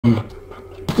I'm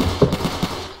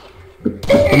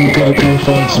gonna go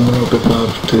find someone up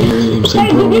above to hear him say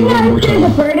bro one more time.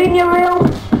 There's a bird in your room?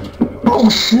 Oh,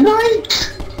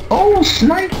 sniped! Oh,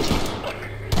 sniped!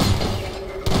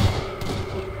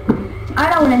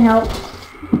 I don't want to help.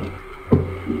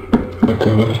 Oh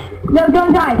god. No,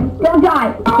 don't die. Don't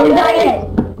die. Don't die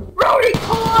yet. Brody,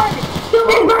 come on!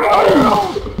 Stupid bird!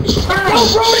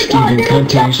 Steven, can I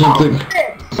tell you something?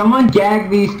 Someone gag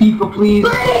these people, please.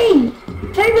 Brady!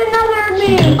 There's another of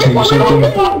me! Can I tell you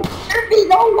something? He's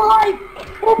alive!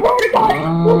 Oh, Brody,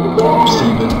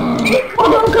 Steven. Oh,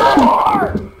 don't come!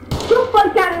 You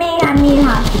fucked at me,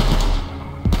 amiga.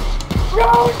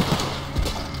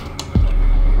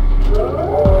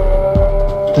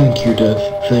 Thank you, Death.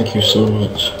 Thank you so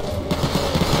much.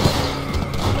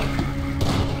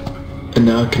 And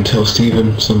now I can tell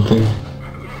Steven something.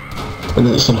 And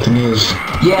that something is...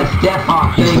 Yes, Death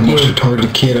Hawk, he's the thank most you.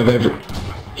 retarded kid I've ever...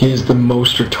 He is the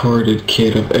most retarded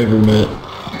kid I've ever met.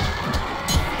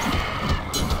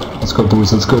 Let's go,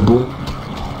 boys, let's go, boy.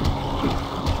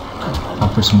 Time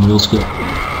for some real skill.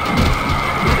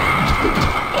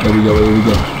 Here we go, here we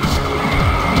go.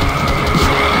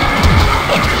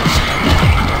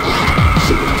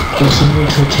 When someone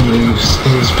took tea leaves,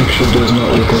 his picture does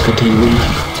not look like a tea leaf.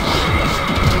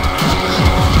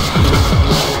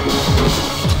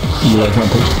 You like my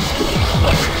picture?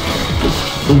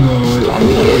 No, it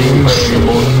is...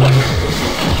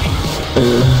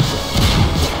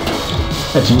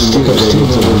 Steven, I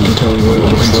can tell you what it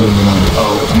looks like.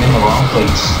 Oh, I'm in the wrong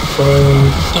place.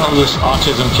 All this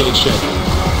autism kid shit.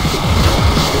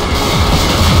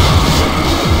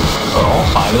 Are all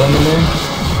 5 of them in there?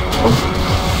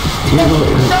 You know,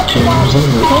 James,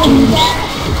 James.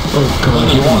 Oh god,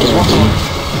 You want this one?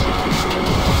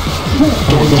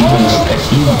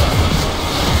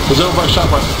 He's over by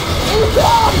shop right.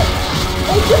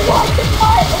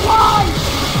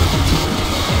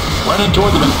 Running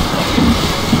toward them.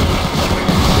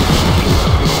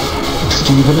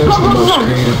 Steven has the most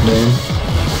creative name.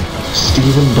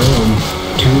 Steven Brown,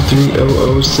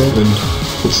 23007.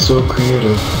 It's so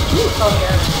creative.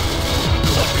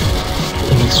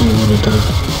 It makes me want to die.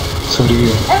 So do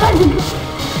you.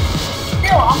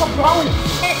 I'm a bro.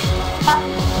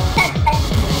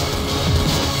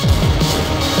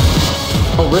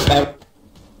 Oh, rip out.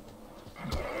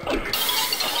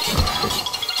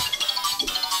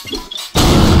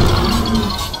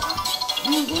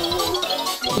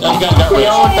 We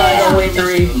all died on way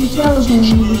 3. Not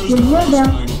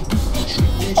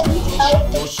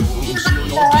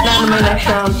to make that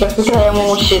sound, just because I'm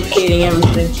almost shit kidding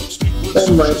everything.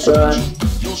 Oh my god.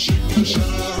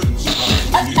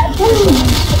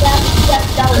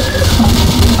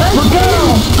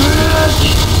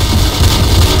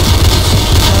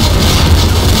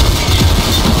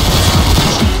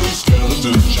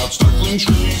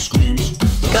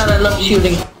 God, I love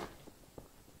shooting.